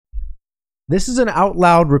This is an out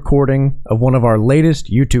loud recording of one of our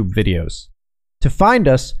latest YouTube videos. To find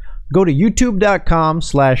us, go to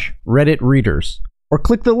youtube.com/redditreaders or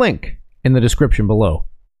click the link in the description below.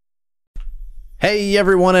 Hey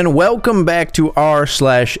everyone, and welcome back to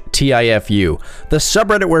r/TIFU, the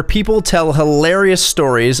subreddit where people tell hilarious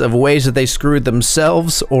stories of ways that they screwed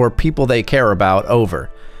themselves or people they care about over.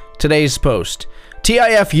 Today's post: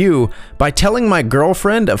 TIFU by telling my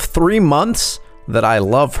girlfriend of 3 months that I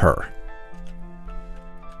love her.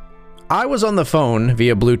 I was on the phone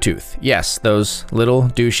via Bluetooth, yes, those little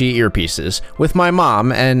douchey earpieces, with my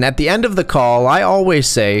mom, and at the end of the call, I always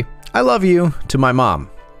say, "I love you," to my mom.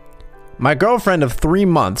 My girlfriend of 3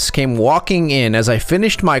 months came walking in as I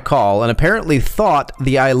finished my call and apparently thought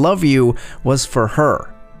the "I love you" was for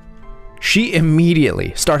her. She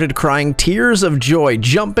immediately started crying tears of joy,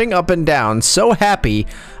 jumping up and down, so happy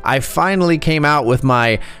I finally came out with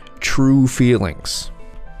my true feelings.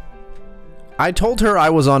 I told her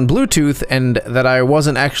I was on Bluetooth and that I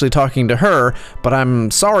wasn't actually talking to her, but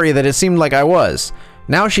I'm sorry that it seemed like I was.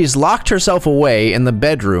 Now she's locked herself away in the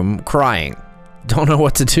bedroom, crying. Don't know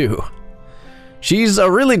what to do. She's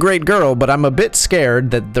a really great girl, but I'm a bit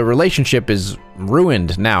scared that the relationship is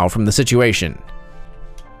ruined now from the situation.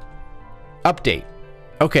 Update.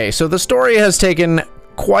 Okay, so the story has taken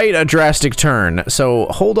quite a drastic turn, so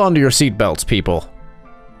hold on to your seatbelts, people.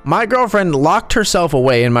 My girlfriend locked herself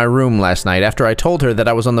away in my room last night after I told her that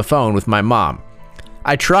I was on the phone with my mom.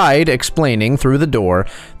 I tried explaining through the door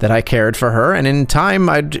that I cared for her and in time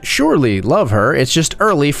I'd surely love her. It's just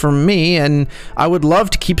early for me and I would love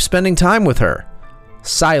to keep spending time with her.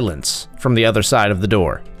 Silence from the other side of the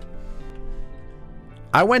door.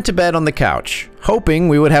 I went to bed on the couch, hoping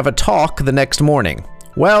we would have a talk the next morning.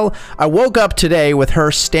 Well, I woke up today with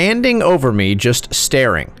her standing over me, just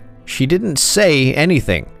staring. She didn't say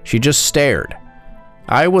anything, she just stared.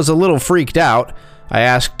 I was a little freaked out. I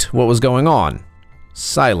asked what was going on.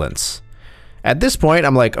 Silence. At this point,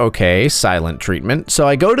 I'm like, okay, silent treatment, so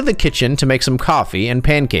I go to the kitchen to make some coffee and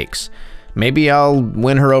pancakes. Maybe I'll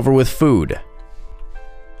win her over with food.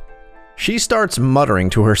 She starts muttering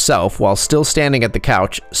to herself while still standing at the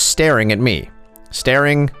couch, staring at me.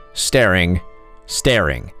 Staring, staring,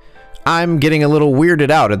 staring. I'm getting a little weirded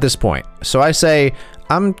out at this point, so I say,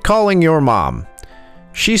 "I'm calling your mom."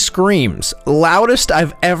 She screams, loudest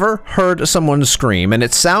I've ever heard someone scream, and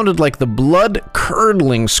it sounded like the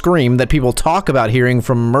blood-curdling scream that people talk about hearing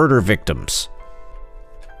from murder victims.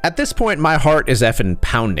 At this point, my heart is effing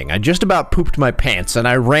pounding. I just about pooped my pants, and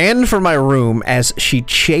I ran for my room as she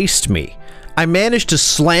chased me. I managed to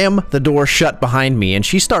slam the door shut behind me, and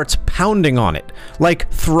she starts pounding on it,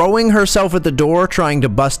 like throwing herself at the door trying to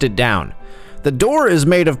bust it down. The door is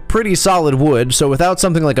made of pretty solid wood, so without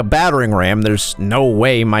something like a battering ram, there's no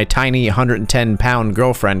way my tiny 110-pound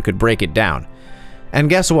girlfriend could break it down. And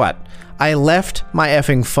guess what? I left my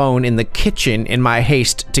effing phone in the kitchen in my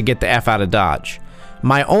haste to get the F out of Dodge.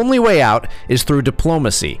 My only way out is through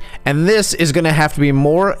diplomacy, and this is gonna have to be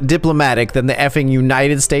more diplomatic than the effing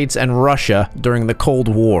United States and Russia during the Cold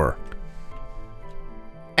War.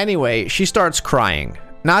 Anyway, she starts crying.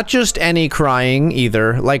 Not just any crying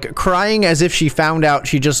either, like crying as if she found out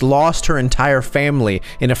she just lost her entire family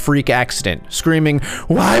in a freak accident, screaming,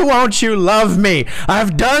 "Why won't you love me?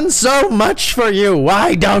 I've done so much for you.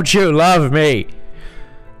 Why don't you love me?"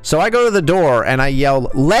 So I go to the door and I yell,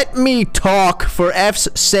 "Let me talk, for F's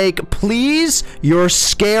sake, please, you're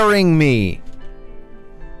scaring me."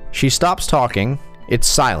 She stops talking. It's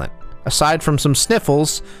silent, aside from some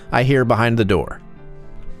sniffles I hear behind the door.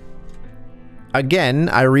 Again,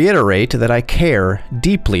 I reiterate that I care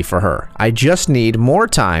deeply for her. I just need more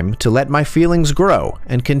time to let my feelings grow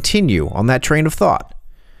and continue on that train of thought.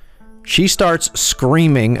 She starts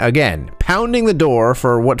screaming again, pounding the door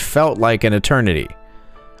for what felt like an eternity.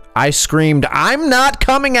 I screamed, "I'm not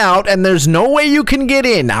coming out and there's no way you can get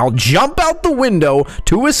in. I'll jump out the window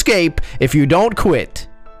to escape if you don't quit."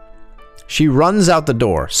 She runs out the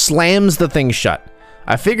door, slams the thing shut.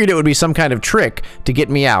 I figured it would be some kind of trick to get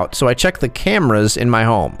me out, so I check the cameras in my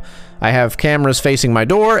home. I have cameras facing my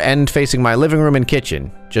door and facing my living room and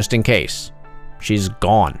kitchen, just in case. She's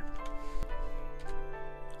gone.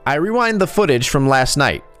 I rewind the footage from last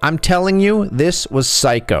night. I'm telling you, this was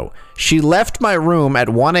psycho. She left my room at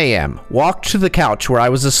 1 a.m., walked to the couch where I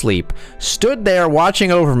was asleep, stood there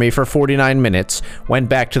watching over me for 49 minutes, went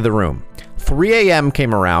back to the room. 3 a.m.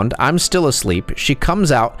 came around, I'm still asleep, she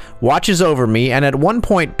comes out, watches over me, and at one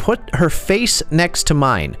point put her face next to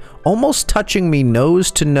mine, almost touching me nose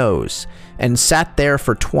to nose, and sat there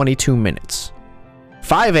for 22 minutes.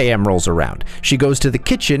 5 a.m. rolls around. She goes to the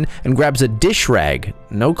kitchen and grabs a dish rag,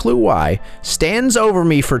 no clue why, stands over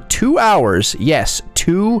me for 2 hours, yes,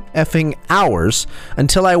 2 effing hours,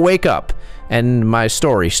 until I wake up, and my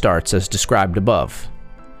story starts as described above.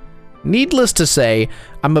 Needless to say,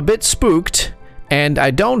 I'm a bit spooked, and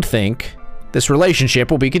I don't think this relationship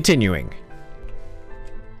will be continuing.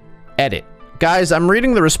 Edit. Guys, I'm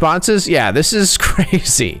reading the responses. Yeah, this is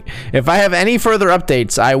crazy. If I have any further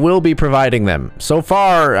updates, I will be providing them. So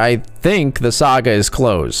far, I think the saga is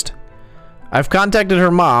closed. I've contacted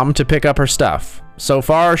her mom to pick up her stuff. So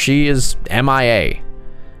far, she is MIA.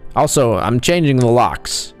 Also, I'm changing the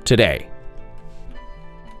locks today.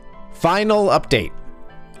 Final update.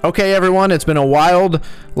 Okay, everyone, it's been a wild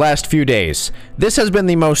last few days. This has been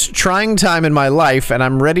the most trying time in my life, and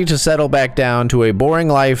I'm ready to settle back down to a boring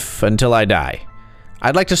life until I die.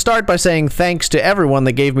 I'd like to start by saying thanks to everyone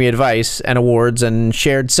that gave me advice and awards and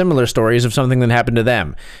shared similar stories of something that happened to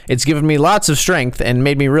them. It's given me lots of strength and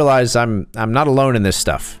made me realize I'm not alone in this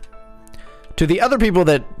stuff. To the other people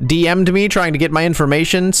that DM'd me trying to get my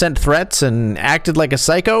information, sent threats, and acted like a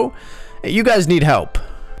psycho, you guys need help.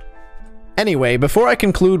 Anyway, before I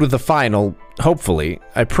conclude with the final, hopefully,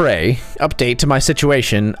 I pray, update to my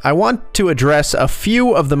situation, I want to address a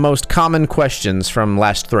few of the most common questions from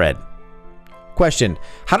last thread. Question: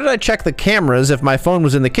 how did I check the cameras if my phone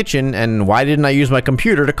was in the kitchen, and why didn't I use my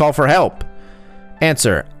computer to call for help?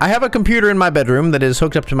 Answer: I have a computer in my bedroom that is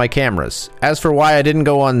hooked up to my cameras. As for why I didn't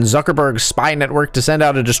go on Zuckerberg's spy network to send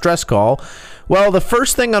out a distress call, well, the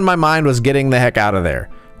first thing on my mind was getting the heck out of there.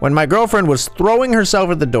 When my girlfriend was throwing herself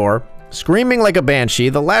at the door, screaming like a banshee,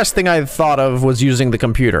 the last thing I thought of was using the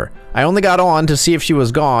computer. I only got on to see if she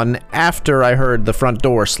was gone after I heard the front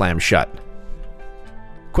door slam shut.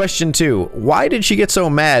 Question 2. Why did she get so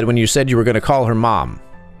mad when you said you were going to call her mom?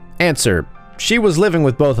 Answer: she was living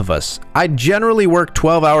with both of us. I generally work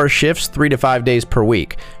 12-hour shifts 3 to 5 days per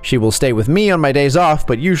week. She will stay with me on my days off,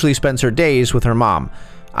 but usually spends her days with her mom.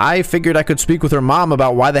 I figured I could speak with her mom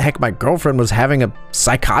about why the heck my girlfriend was having a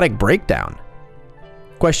psychotic breakdown.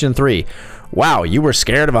 Question 3. Wow, you were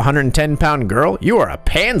scared of a 110-pound girl? You are a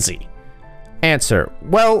pansy. Answer: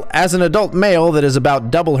 well, as an adult male that is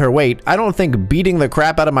about double her weight, I don't think beating the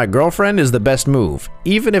crap out of my girlfriend is the best move,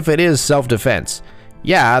 even if it is self-defense.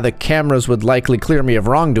 Yeah, the cameras would likely clear me of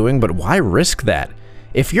wrongdoing, but why risk that?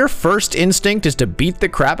 If your first instinct is to beat the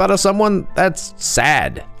crap out of someone, that's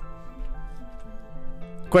sad.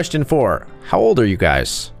 Question 4. How old are you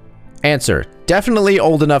guys? Answer: definitely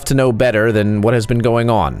old enough to know better than what has been going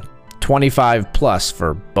on. 25 plus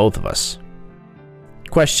for both of us.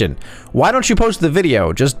 Question: why don't you post the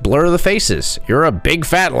video? Just blur the faces. You're a big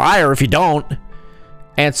fat liar if you don't.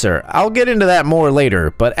 Answer: I'll get into that more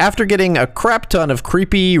later, but after getting a crap ton of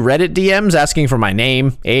creepy Reddit DMs asking for my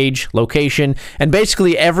name, age, location, and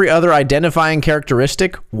basically every other identifying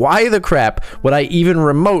characteristic, why the crap would I even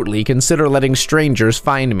remotely consider letting strangers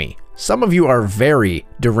find me? Some of you are very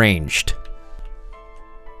deranged.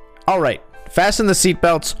 Alright, fasten the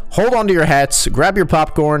seatbelts, hold onto your hats, grab your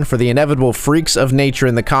popcorn for the inevitable freaks of nature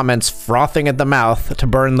in the comments frothing at the mouth to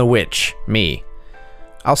burn the witch, me.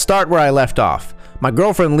 I'll start where I left off. My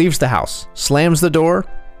girlfriend leaves the house, slams the door,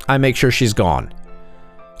 I make sure she's gone.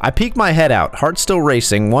 I peek my head out, heart still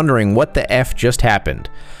racing, wondering what the F just happened.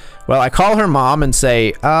 Well, I call her mom and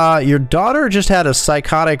say, your daughter just had a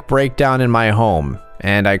psychotic breakdown in my home,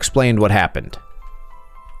 and I explained what happened.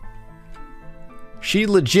 She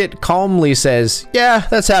legit calmly says, yeah,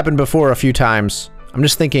 that's happened before a few times. I'm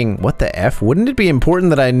just thinking, what the F? Wouldn't it be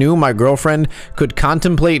important that I knew my girlfriend could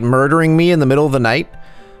contemplate murdering me in the middle of the night?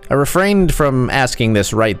 I refrained from asking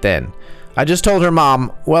this right then. I just told her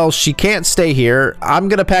mom, well, she can't stay here. I'm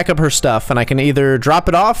gonna pack up her stuff and I can either drop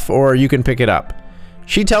it off or you can pick it up.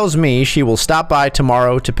 She tells me she will stop by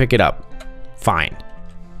tomorrow to pick it up. Fine.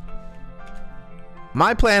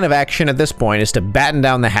 My plan of action at this point is to batten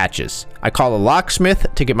down the hatches. I call a locksmith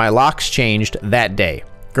to get my locks changed that day.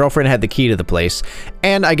 Girlfriend had the key to the place,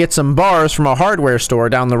 and I get some bars from a hardware store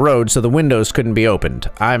down the road so the windows couldn't be opened.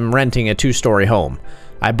 I'm renting a 2-story home.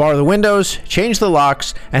 I bar the windows, change the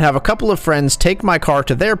locks, and have a couple of friends take my car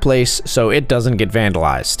to their place so it doesn't get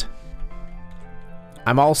vandalized.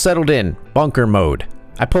 I'm all settled in, bunker mode.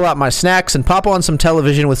 I pull out my snacks and pop on some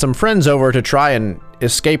television with some friends over to try and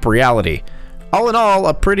escape reality. All in all,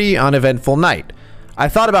 a pretty uneventful night. I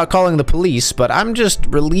thought about calling the police, but I'm just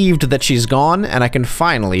relieved that she's gone and I can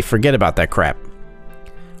finally forget about that crap.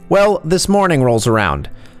 Well, this morning rolls around.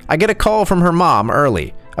 I get a call from her mom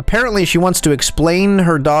early. Apparently, she wants to explain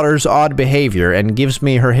her daughter's odd behavior and gives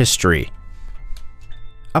me her history.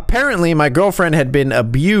 Apparently, my girlfriend had been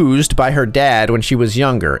abused by her dad when she was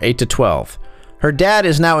younger, 8 to 12. Her dad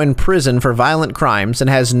is now in prison for violent crimes and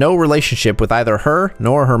has no relationship with either her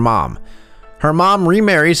nor her mom. Her mom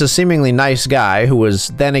remarries a seemingly nice guy who was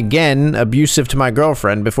then again abusive to my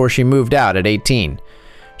girlfriend before she moved out at 18.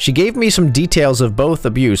 She gave me some details of both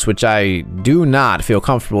abuse, which I do not feel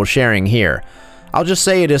comfortable sharing here. I'll just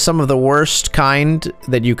say it is some of the worst kind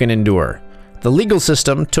that you can endure. The legal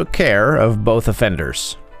system took care of both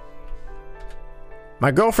offenders.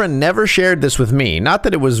 My girlfriend never shared this with me, not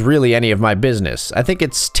that it was really any of my business. I think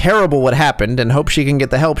it's terrible what happened and hope she can get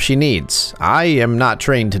the help she needs. I am not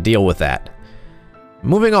trained to deal with that.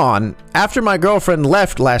 Moving on, after my girlfriend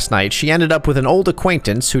left last night, she ended up with an old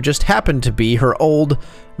acquaintance who just happened to be her old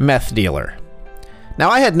meth dealer. Now,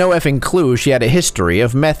 I had no effing clue she had a history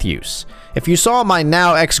of meth use. If you saw my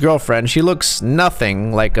now ex-girlfriend, she looks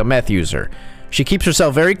nothing like a meth user. She keeps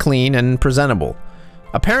herself very clean and presentable.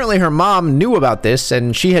 Apparently her mom knew about this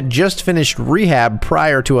and she had just finished rehab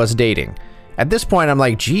prior to us dating. At this point I'm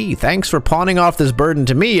like, gee, thanks for pawning off this burden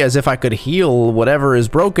to me as if I could heal whatever is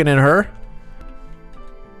broken in her.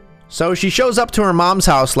 So she shows up to her mom's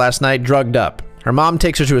house last night drugged up. Her mom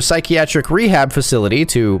takes her to a psychiatric rehab facility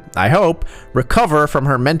to, I hope, recover from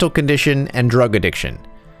her mental condition and drug addiction.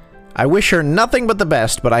 I wish her nothing but the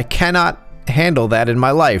best, but I cannot handle that in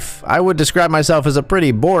my life. I would describe myself as a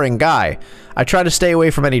pretty boring guy. I try to stay away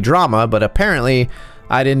from any drama, but apparently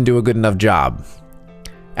I didn't do a good enough job.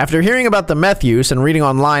 After hearing about the meth use and reading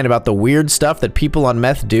online about the weird stuff that people on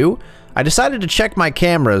meth do, I decided to check my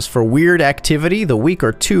cameras for weird activity the week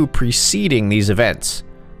or two preceding these events.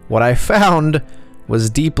 What I found was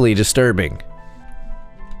deeply disturbing.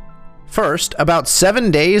 First, about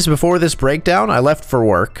 7 days before this breakdown, I left for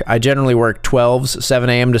work. I generally work 12s, 7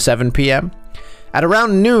 a.m. to 7 p.m. At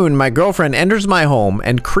around noon, my girlfriend enters my home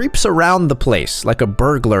and creeps around the place like a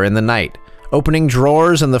burglar in the night, opening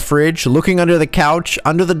drawers in the fridge, looking under the couch,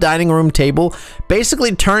 under the dining room table,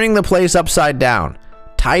 basically turning the place upside down,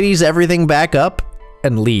 tidies everything back up,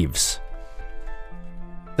 and leaves.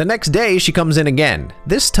 The next day, she comes in again.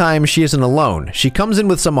 This time, she isn't alone. She comes in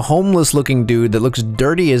with some homeless-looking dude that looks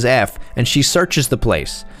dirty as F, and she searches the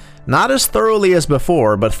place. Not as thoroughly as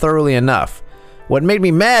before, but thoroughly enough. What made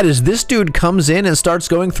me mad is this dude comes in and starts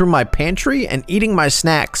going through my pantry and eating my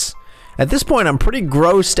snacks. At this point, I'm pretty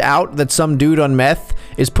grossed out that some dude on meth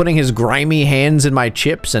is putting his grimy hands in my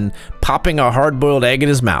chips and popping a hard-boiled egg in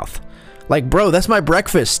his mouth. Like, bro, that's my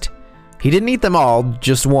breakfast. He didn't eat them all,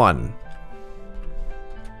 just one.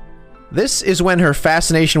 This is when her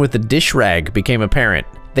fascination with the dish rag became apparent.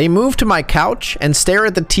 They move to my couch and stare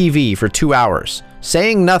at the TV for 2 hours,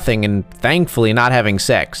 saying nothing and thankfully not having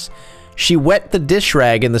sex. She wet the dish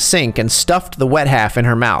rag in the sink and stuffed the wet half in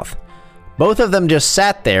her mouth. Both of them just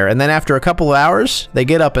sat there, and then after a couple of hours, they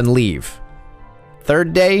get up and leave.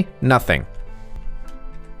 Third day, nothing.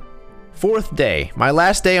 Fourth day, my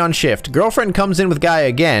last day on shift, girlfriend comes in with guy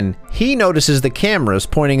again. He notices the cameras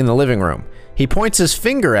pointing in the living room. He points his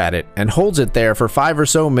finger at it and holds it there for 5 or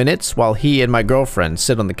so minutes while he and my girlfriend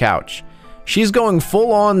sit on the couch. She's going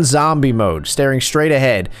full-on zombie mode, staring straight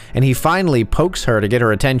ahead, and he finally pokes her to get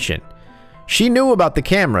her attention. She knew about the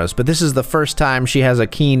cameras, but this is the first time she has a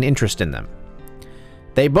keen interest in them.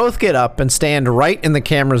 They both get up and stand right in the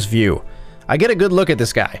camera's view. I get a good look at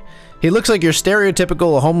this guy. He looks like your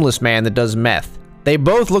stereotypical homeless man that does meth. They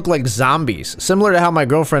both look like zombies, similar to how my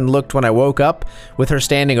girlfriend looked when I woke up with her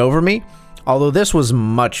standing over me, although this was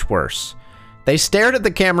much worse. They stared at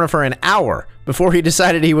the camera for an hour before he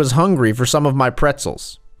decided he was hungry for some of my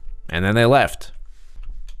pretzels. And then they left.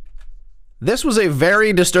 This was a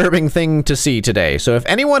very disturbing thing to see today, so if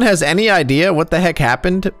anyone has any idea what the heck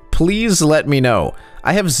happened, please let me know.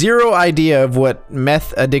 I have zero idea of what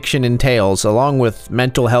meth addiction entails, along with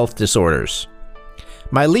mental health disorders.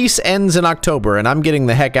 My lease ends in October, and I'm getting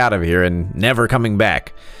the heck out of here and never coming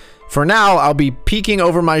back. For now, I'll be peeking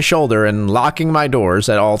over my shoulder and locking my doors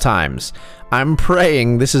at all times. I'm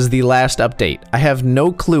praying this is the last update. I have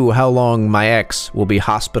no clue how long my ex will be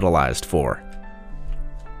hospitalized for.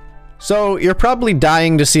 So, you're probably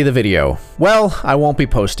dying to see the video. Well, I won't be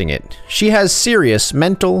posting it. She has serious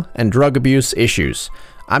mental and drug abuse issues.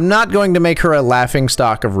 I'm not going to make her a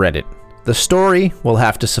laughingstock of Reddit. The story will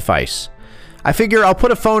have to suffice. I figure I'll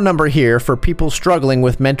put a phone number here for people struggling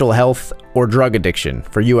with mental health or drug addiction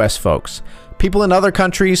for US folks. People in other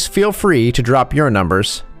countries, feel free to drop your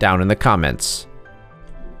numbers down in the comments.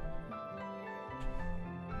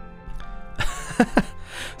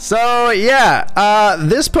 So, yeah,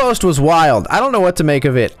 this post was wild. I don't know what to make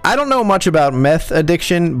of it. I don't know much about meth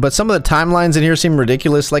addiction, but some of the timelines in here seem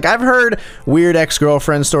ridiculous. Like, I've heard weird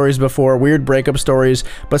ex-girlfriend stories before, weird breakup stories,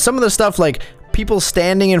 but some of the stuff, like, people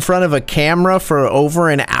standing in front of a camera for over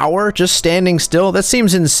an hour, just standing still, that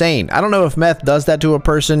seems insane. I don't know if meth does that to a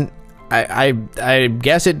person. I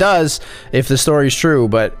guess it does if the story's true,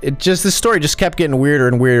 but the story just kept getting weirder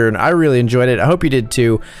and weirder, and I really enjoyed it. I hope you did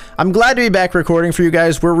too. I'm glad to be back recording for you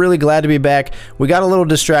guys. We're really glad to be back. We got a little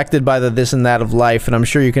distracted by the this and that of life, and I'm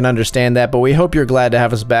sure you can understand that, but we hope you're glad to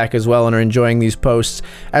have us back as well and are enjoying these posts.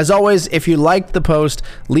 As always, if you liked the post,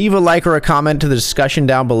 leave a like or a comment to the discussion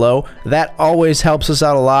down below. That always helps us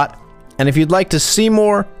out a lot. And if you'd like to see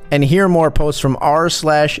more and hear more posts from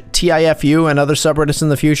r/TIFU and other subreddits in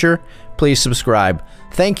the future, please subscribe.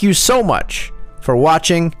 Thank you so much for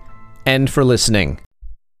watching and for listening.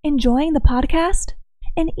 Enjoying the podcast?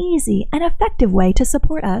 An easy and effective way to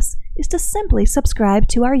support us is to simply subscribe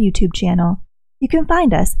to our YouTube channel. You can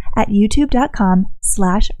find us at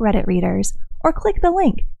youtube.com/redditreaders or click the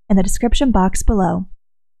link in the description box below.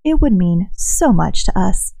 It would mean so much to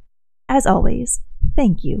us. As always,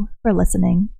 thank you for listening.